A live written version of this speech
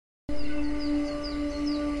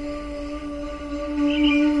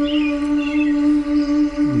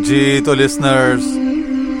جی تو لسنرز،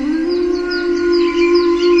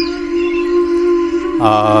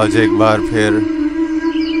 آج ایک بار پھر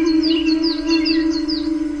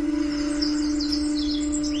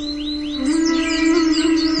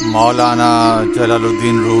مولانا جلال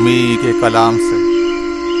الدین رومی کے کلام سے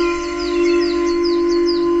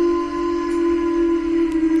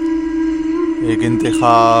ایک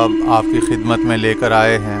انتخاب آپ کی خدمت میں لے کر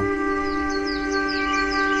آئے ہیں۔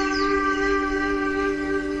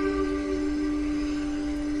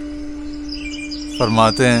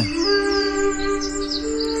 فرماتے ہیں،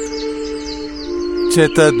 چه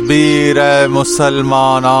تدبیر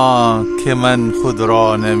مسلماناں کہ من خود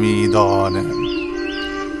را نمی دانم،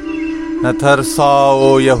 نہ ترسا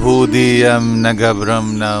و یہودیم نہ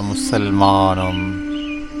گبرم نہ مسلمانم۔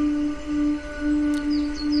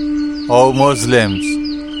 O Muslims,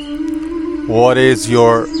 what is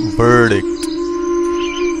your verdict?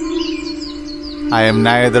 I am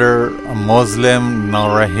neither a Muslim nor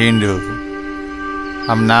a Hindu.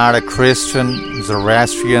 I'm not a Christian,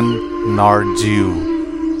 Zoroastrian, nor Jew.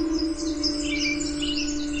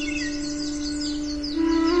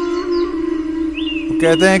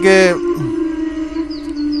 کہتے ہیں کہ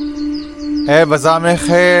اے بزام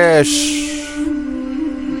خیش،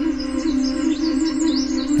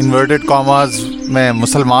 انورٹڈ کاماز میں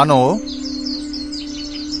مسلمان ہو،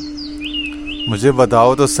 مجھے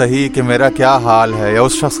بتاؤ تو صحیح کہ میرا کیا حال ہے یا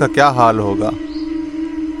اس شخص کا کیا حال ہوگا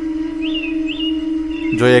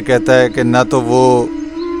جو یہ کہتا ہے کہ نہ تو وہ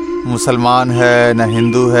مسلمان ہے، نہ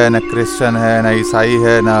ہندو ہے، نہ کرسچن ہے، نہ عیسائی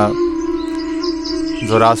ہے، نہ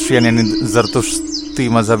زوراسٹرین یعنی زرتشتی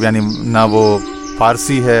مذہب یعنی نہ وہ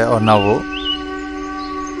فارسی ہے اور نہ وہ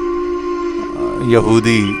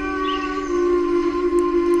یہودی۔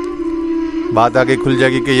 بات آگے کھل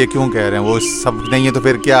جائے گی کہ یہ کیوں کہہ رہے ہیں، وہ سب نہیں ہے تو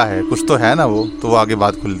پھر کیا ہے، کچھ تو ہے نا وہ، تو وہ آگے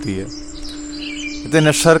بات کھلتی ہے۔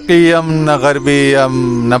 نہ شرقیم نہ غربیم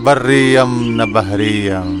نہ بریم نہ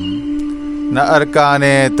بحریم نہ ارکان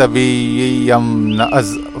طبیعیم نہ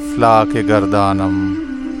از افلاک گردانم۔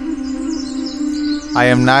 I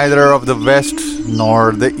am neither of the west nor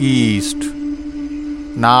the east,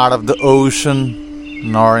 not of the ocean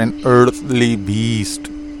nor an earthly beast.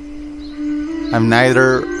 I am neither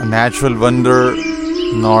a natural wonder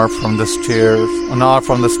nor from the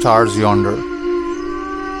stars yonder.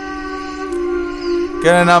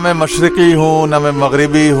 کہ نہ میں مشرقی ہوں، نہ میں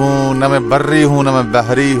مغربی ہوں، نہ میں بری ہوں، نہ میں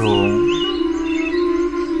بحری ہوں،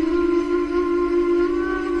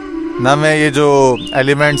 نہ میں یہ جو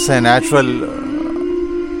ایلیمنٹس ہیں نیچرل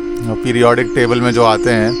پیریوڈک ٹیبل میں جو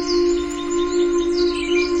آتے ہیں،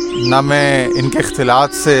 نہ میں ان کے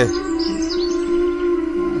اختلاط سے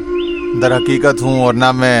در حقیقت ہوں، اور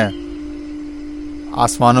نہ میں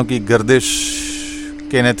آسمانوں کی گردش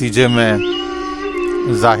کے نتیجے میں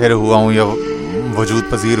ظاہر ہوا ہوں یا وجود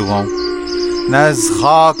پذیر ہوا ہوں۔ نہ از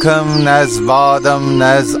خاکم نہ از بادم نہ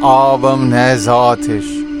از آبم نہ از آتش،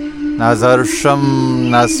 نہ از عرشم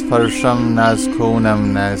نہ از فرشم نہ از کونم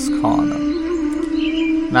نہ از خانم۔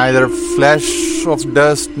 Neither flesh of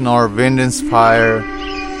dust nor wind inspire,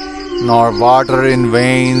 nor water in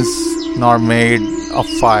veins nor made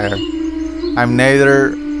of fire. I am neither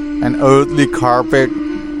an earthly carpet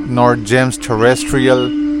nor gems terrestrial,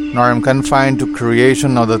 nor am confined to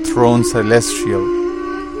creation nor the throne celestial.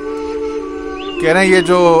 کہہ رہے ہیں یہ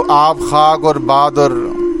جو آب، خاک اور باد اور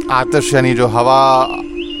آتش یعنی جو ہوا،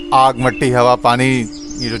 آگ، مٹی، ہوا، پانی،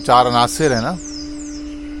 یہ جو چار عناصر ہیں نا،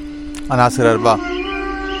 عناصر اربع،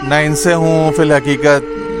 نہ ان سے ہوں فی الحقیقت،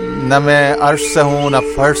 نہ میں عرش سے ہوں، نہ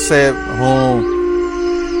فرش سے ہوں،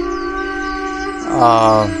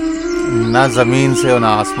 نہ زمین سے اور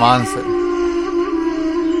نہ آسمان سے،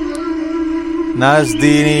 نہ از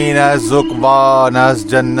دینی نہ از عقبا نہ از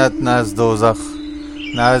جنت نہ از دوزخ،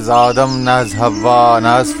 نہ از آدم نہ از حوا نہ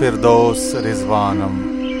از Firdous رضوانم۔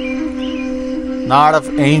 Not of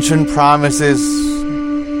ancient promises,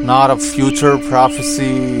 not of future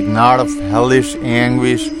prophecy, not of hellish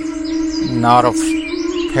anguish, not of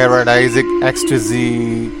paradisic ecstasy,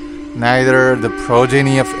 neither the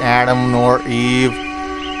progeny of Adam nor Eve,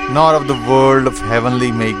 nor of the world of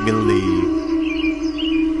heavenly make-believe.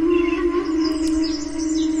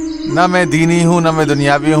 نہ میں دینی ہوں، نہ میں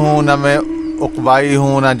دنیاوی ہوں، نہ میں عقبائی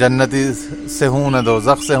ہوں، نہ جنتی سے ہوں، نہ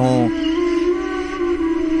دوزخ سے ہوں،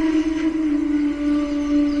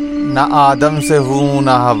 نہ آدم سے ہوں،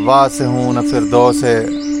 نہ حوا سے ہوں، نہ فردوس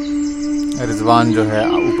رضوان جو ہے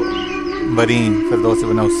برین فردوس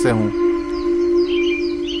بنا اس سے ہوں۔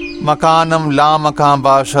 مکانم لا مکان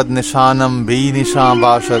باشد، نشانم بھی نشان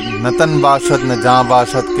باشد، نہ تن باشد نہ جان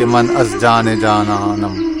باشد کہ من از جان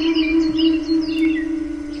جانانم۔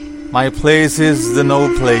 My place is the no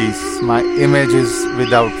place. My image is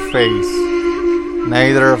without face.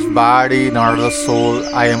 Neither of body nor the soul.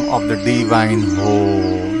 I am of the divine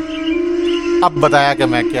whole. अब बताया कि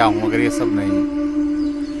मैं क्या हूँ अगर ये सब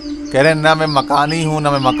नहीं। कह रहे ना मैं मकानी हूँ,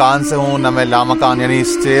 ना मैं मकान से हूँ, ना मैं लामकान यानी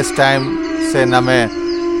स्पेस टाइम से, ना मैं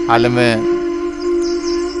आलम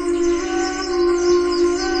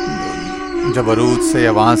जबरूत से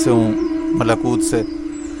या वहाँ से हूँ मलकूत से।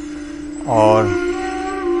 और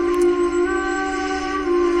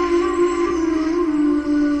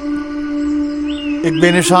एक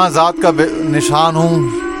बेनिशान ज़ात का निशान हूँ,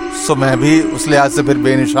 सो मैं भी उस लिहाज से फिर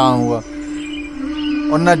बेनिशान हुआ।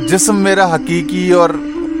 और न जिस्म मेरा हकीकी और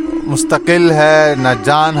मुस्तकिल है, न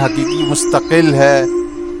जान हकीकी मुस्तकिल है,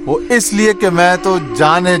 वो इसलिए कि मैं तो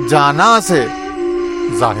जाने जाना से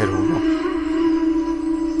जाहिर हुआ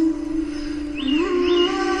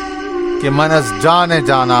कि मन अस जाने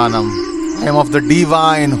जानानम, I am of the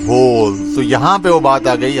divine whole. तो यहाँ पे वो बात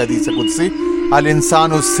आ गई हदीस कुदसी, अल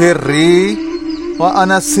इंसानु सिर्री व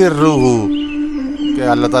अना सिर्रुहु, कि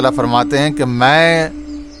अल्लाह ताला फरमाते हैं कि मैं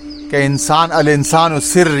कि इंसान अल इंसानु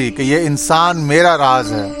सिर्री, कि ये इंसान मेरा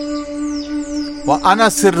राज है, व अना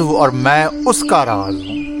सिर्रुहु, और मैं उसका राज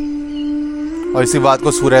हूँ। और इसी बात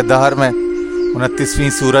को सूरह दहर में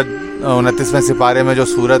 29वें सिपारे में जो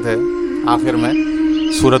सूरत है आखिर में,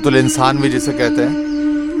 सूरतुल इंसान भी जिसे कहते हैं,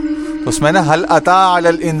 तो उसमें ना हल अता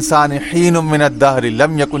अलल इंसान हीनुम मिनद दहरी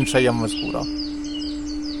लम यकुन शयअम मज़कूरा,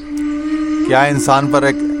 क्या इंसान पर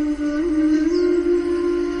एक,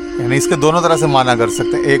 यानी इसके दोनों तरह से माना कर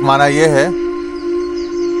सकते हैं। एक माना यह है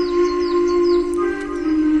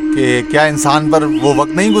कि क्या इंसान पर वो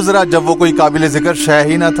वक्त नहीं गुजरा जब वो कोई काबिल जिक्र शय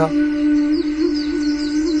ही ना था।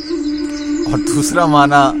 और दूसरा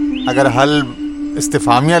माना अगर हल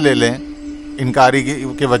इस्तिफामिया ले लें इनकारी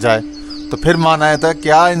के बजाय, तो फिर माना है था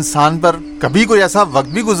क्या इंसान पर कभी कोई ऐसा वक्त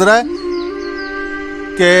भी गुजरा है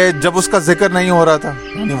कि जब उसका जिक्र नहीं हो रहा था,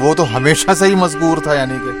 यानी वो तो हमेशा से ही मज़कूर था,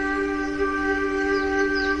 यानी कि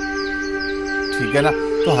ठीक है ना।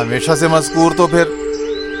 तो हमेशा से मज़कूर तो फिर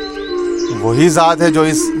वही ज़ात है जो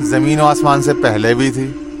इस ज़मीन और आसमान से पहले भी थी।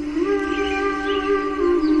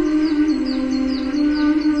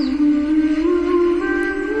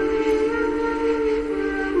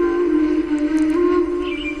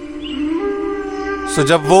 सो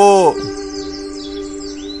जब वो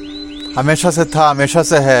हमेशा से था, हमेशा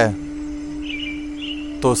से है,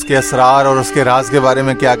 तो उसके असरार और उसके राज के बारे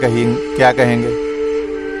में क्या कहेंगे।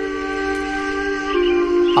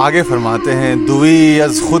 आगे फरमाते हैं, दुई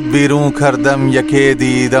अज खुद बीरूं खरदम यखे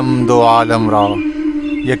दीदम दो आलम रा,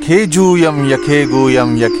 यखे जूयम यखे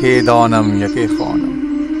गुयम यखे दौनम यखे खौनम।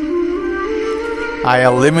 I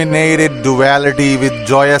eliminated duality with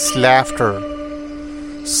joyous laughter,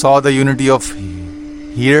 saw the unity of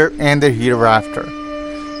here and the hereafter.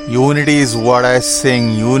 Unity is what I sing,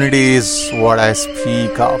 unity is what I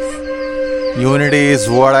speak of, unity is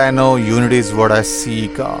what I know, unity is what I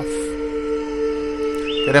seek of.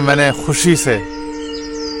 कह रहे मैंने खुशी से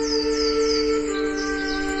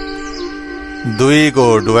दुई को,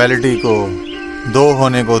 duality को, दो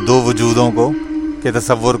होने को, दो वजूदों को के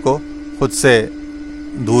तसव्वुर को खुद से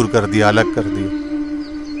दूर कर दिया, अलग कर दिया।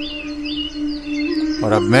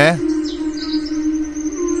 और अब मैं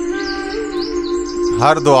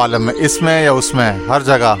हर दो आलम में, इसमें या उसमें, हर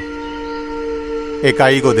जगह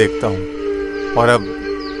इकाई को देखता हूँ। और अब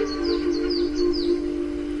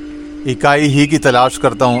इकाई ही की तलाश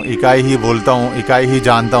करता हूँ, इकाई ही बोलता हूँ, इकाई ही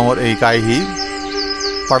जानता हूँ, और इकाई ही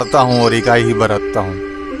पढ़ता हूँ, और इकाई ही बरतता हूँ।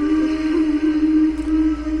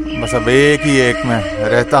 बस अब एक ही एक में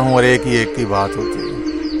रहता हूँ और एक ही एक की बात होती है।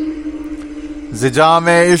 जिजाम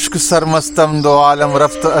इश्क सरमस्तम दो आलम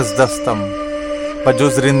रफ्त अजदस्तम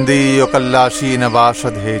बजुज रिंदी और कल्लाशी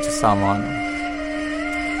नबाशद हेज सामान।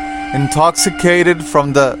 Intoxicated from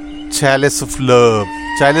the chalice of love,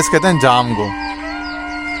 chalice कहते हैं जाम को,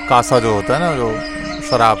 कासा जो होता है ना, जो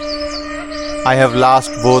शराब। I have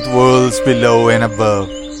lost both worlds below and above,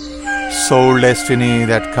 soul destiny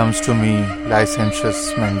that comes to me licentious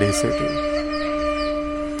mendacity।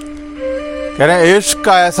 कह रहे हैं इश्क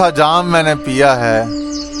का ऐसा जाम मैंने पिया है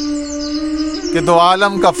कि दो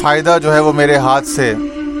आलम का फायदा जो है वो मेरे हाथ से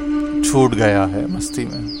छूट गया है मस्ती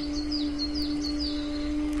में।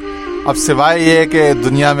 अब सिवाय ये कि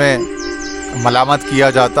दुनिया में मलामत किया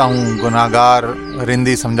जाता हूँ, गुनाहगार,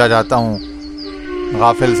 रिंदी समझा जाता हूँ,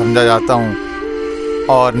 गाफिल समझा जाता हूँ,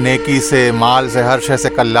 और नेकी से, माल से, हर शय से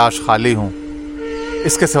कल्लाश खाली हूँ,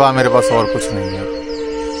 इसके सिवा मेरे पास और कुछ नहीं है।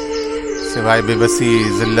 सिवाय बेबसी,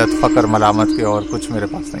 जिल्लत, फकर, मलामत के और कुछ मेरे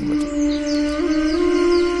पास नहीं बचा।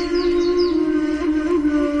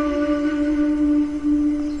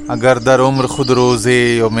 اگر در عمر خود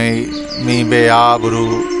روزی و می بے آبرو،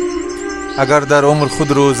 اگر در عمر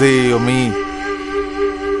خود روزی و می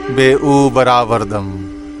بے او برآوردم،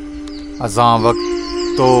 ازاں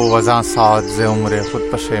وقت تو وزاں ساتھ ز عمر خود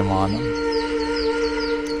پشیمانم.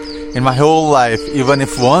 In my whole life, even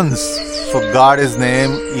if once forgot his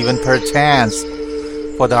name, even perchance,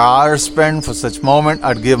 for the hours spent for such moment,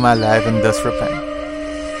 I'd give my life and thus repent.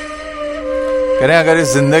 کہہ رہے ہیں اگر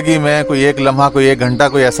اس زندگی میں کوئی ایک لمحہ، کوئی ایک گھنٹہ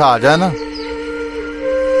کوئی ایسا آ جائے نا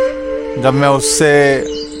جب میں اس سے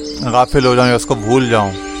غافل ہو جاؤں یا اس کو بھول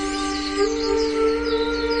جاؤں،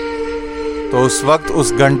 تو اس وقت،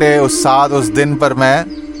 اس گھنٹے، اس ساتھ، اس دن پر میں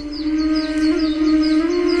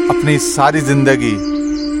اپنی ساری زندگی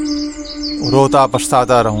روتا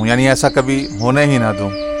پچھتاتا رہوں، یعنی ایسا کبھی ہونے ہی نہ دوں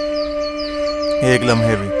ایک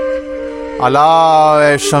لمحے بھی. الا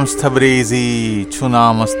اے شمس تبریزی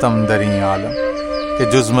چھنا مستم دری عالم، کہ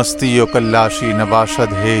جز مستی و کلاشی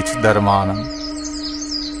نباشد ہیچ درمانم.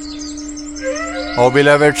 Oh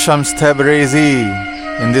beloved Shams Tabrizi,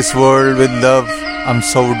 in this world with love I'm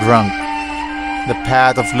so drunk. The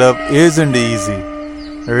path of love isn't easy.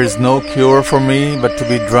 There is no cure for me but to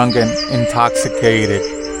be drunk and intoxicated.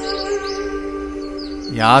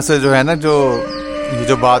 یہاں سے جو ہے نا یہ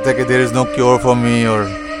جو بات ہے کہ there is no cure for me اور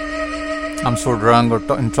I'm so drunk or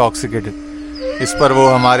intoxicated، اس پر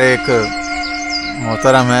وہ ہمارے ایک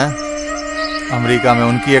محترم ہیں امریکہ میں،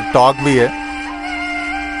 ان کی ایک ٹاک بھی ہے،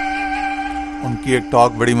 ان کی ایک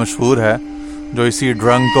ٹاک بڑی مشہور ہے جو اسی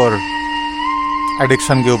ڈرنک اور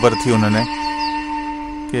ایڈکشن کے اوپر تھی، انہوں نے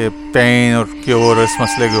کہ پین اور کیور اس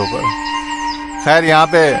مسئلے کے اوپر. خیر یہاں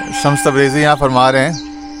پہ شمس تبریزی یہاں فرما رہے ہیں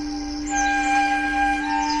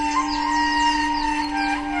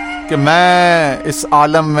کہ میں اس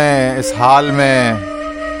عالم میں، اس حال میں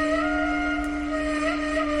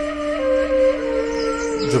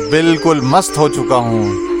جو بالکل مست ہو چکا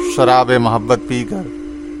ہوں شراب محبت پی کر،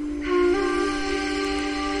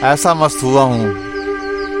 ایسا مست ہوا ہوں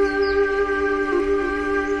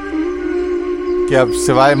کہ اب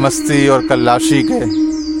سوائے مستی اور کلاشی کے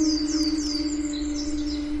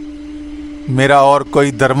میرا اور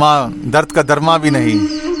کوئی درد کا درما بھی نہیں،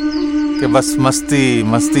 کہ بس مستی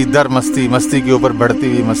مستی در مستی، مستی کے اوپر بڑھتی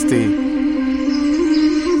ہوئی مستی.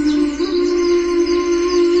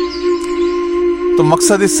 تو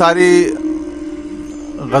مقصد اس ساری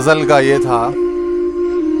غزل کا یہ تھا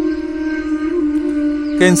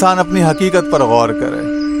کہ انسان اپنی حقیقت پر غور کرے،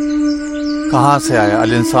 کہاں سے آیا.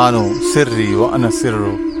 الانسان سری و انا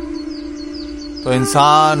سرو. تو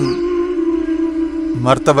انسان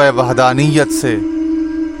مرتبہ وحدانیت سے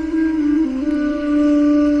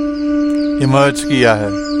ایمرج کیا ہے،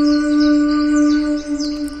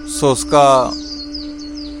 سو اس کا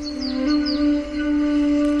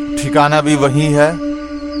ٹھکانہ بھی وہی ہے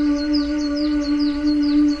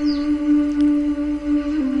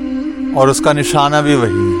اور اس کا نشانہ بھی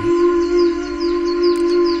وہی ہے.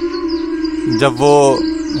 جب وہ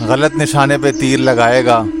غلط نشانے پہ تیر لگائے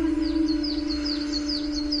گا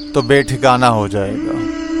تو بے ٹھکانہ ہو جائے گا.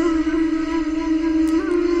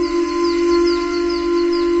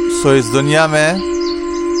 سو اس دنیا میں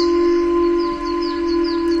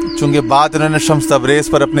چونکہ بات انہوں نے شمس تبریز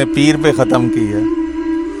پر اپنے پیر پہ ختم کی ہے،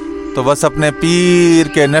 تو بس اپنے پیر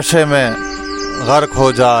کے نشے میں غرق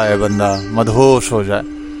ہو جائے بندہ، مدہوش ہو جائے.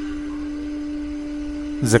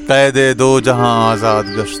 ز قید دو جہاں آزاد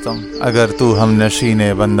گشتم، اگر تو ہم نشین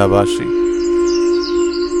بندہ باشی.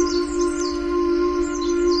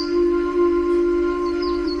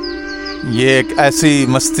 یہ ایک ایسی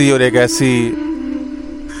مستی اور ایک ایسی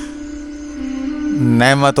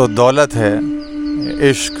نعمت و دولت ہے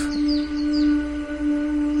عشق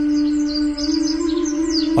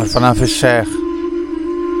اور فنا فی الشیخ،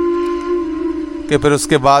 کہ پھر اس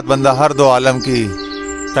کے بعد بندہ ہر دو عالم کی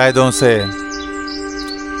قیدوں سے،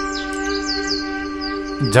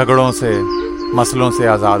 جھگڑوں سے، مسئلوں سے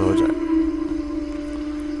آزاد ہو جائے.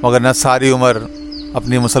 مگر نہ ساری عمر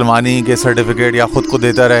اپنی مسلمانی کے سرٹیفکیٹ یا خود کو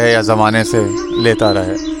دیتا رہے یا زمانے سے لیتا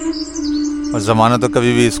رہے، اور زمانہ تو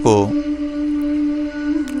کبھی بھی اس کو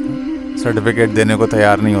سرٹیفکیٹ دینے کو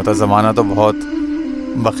تیار نہیں ہوتا. زمانہ تو بہت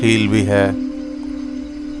بخیل بھی ہے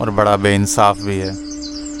اور بڑا بے انصاف بھی ہے.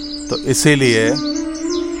 تو اسی لیے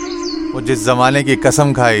وہ جس زمانے کی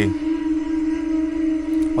قسم کھائی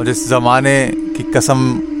اور جس زمانے کی قسم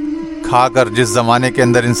کھا کر جس زمانے کے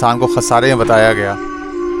اندر انسان کو خسارے میں بتایا گیا،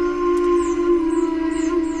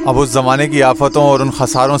 اب اس زمانے کی آفتوں اور ان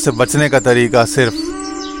خساروں سے بچنے کا طریقہ صرف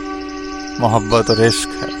محبت اور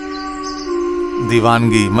عشق ہے،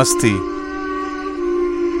 دیوانگی، مستی.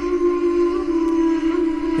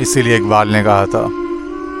 اسی لیے اقبال نے کہا تھا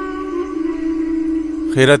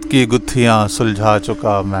خیرت کی گتھیاں سلجھا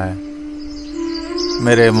چکا میں،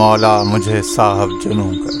 میرے مولا مجھے صاحب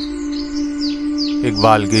جنوں کر۔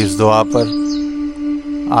 اقبال کی اس دعا پر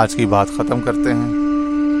آج کی بات ختم کرتے ہیں۔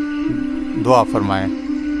 دعا فرمائیں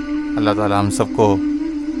اللہ تعالی ہم سب کو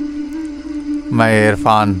مے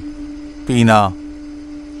عرفان پینا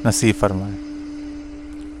نصیب فرمائے۔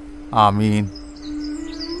 آمین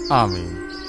آمین۔